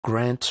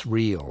Grant's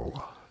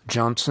Reel.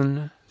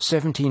 Johnson,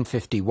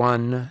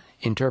 1751.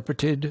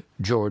 Interpreted,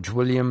 George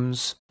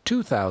Williams,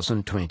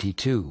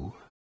 2022.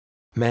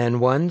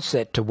 Man 1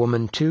 set to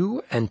woman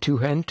 2 and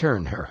two-hand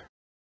turn her.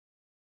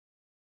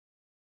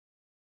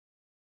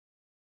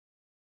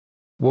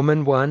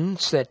 Woman 1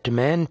 set to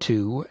man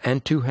 2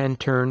 and two-hand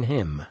turn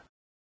him.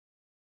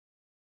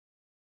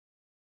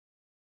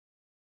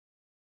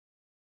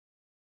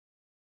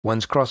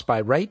 Ones crossed by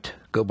right,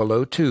 go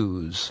below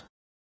 2s.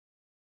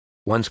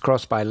 Ones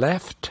crossed by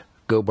left,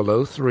 go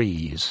below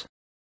 3s.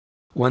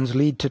 Ones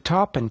lead to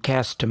top and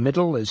cast to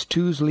middle as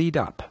 2s lead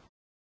up.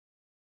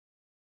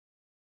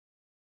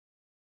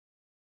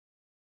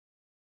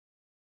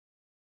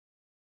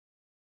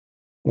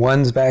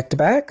 Ones back to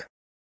back.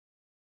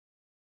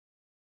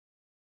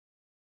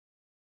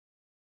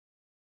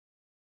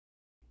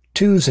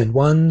 Twos and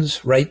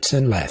ones, rights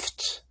and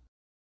lefts.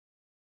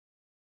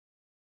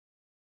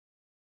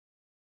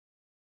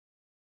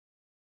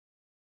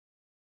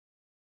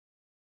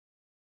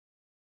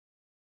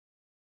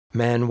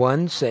 Man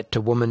 1 set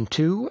to woman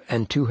 2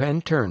 and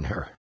two-hand turn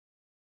her.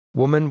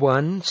 Woman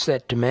 1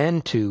 set to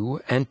man 2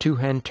 and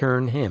two-hand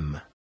turn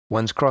him.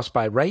 Ones crossed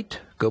by right,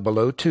 go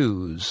below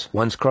 2s.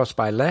 Ones crossed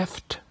by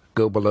left,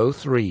 go below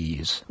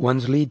 3s.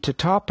 Ones lead to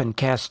top and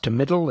cast to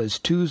middle as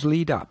 2s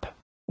lead up.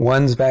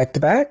 Ones back to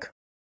back.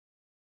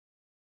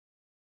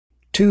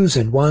 Twos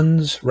and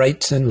ones,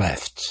 rights and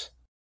lefts.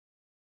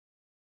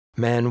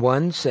 Man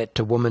 1 set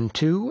to woman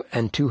 2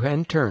 and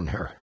two-hand turn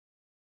her.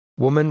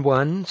 Woman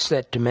 1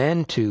 set to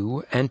man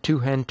 2 and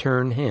two-hand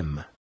turn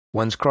him.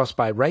 Ones crossed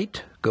by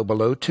right, go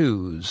below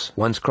 2s.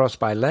 Ones crossed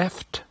by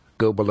left,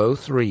 go below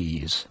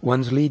 3s.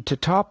 Ones lead to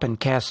top and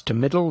cast to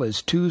middle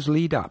as 2s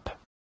lead up.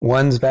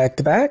 Ones back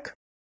to back.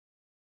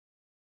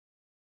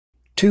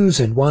 Twos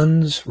and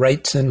ones,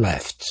 rights and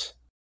lefts.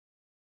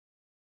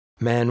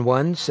 Man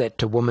 1 set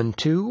to woman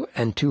 2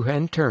 and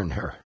two-hand turn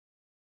her.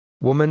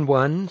 Woman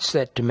 1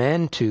 set to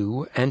man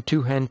 2 and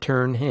two-hand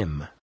turn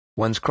him.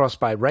 Ones crossed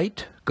by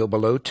right, go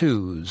below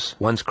 2s.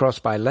 Ones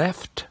crossed by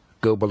left,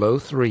 go below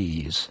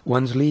 3s.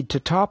 Ones lead to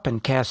top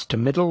and cast to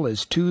middle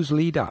as 2s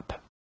lead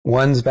up.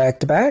 Ones back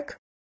to back.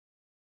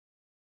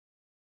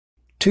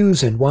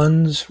 Twos and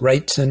ones,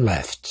 rights and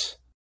lefts.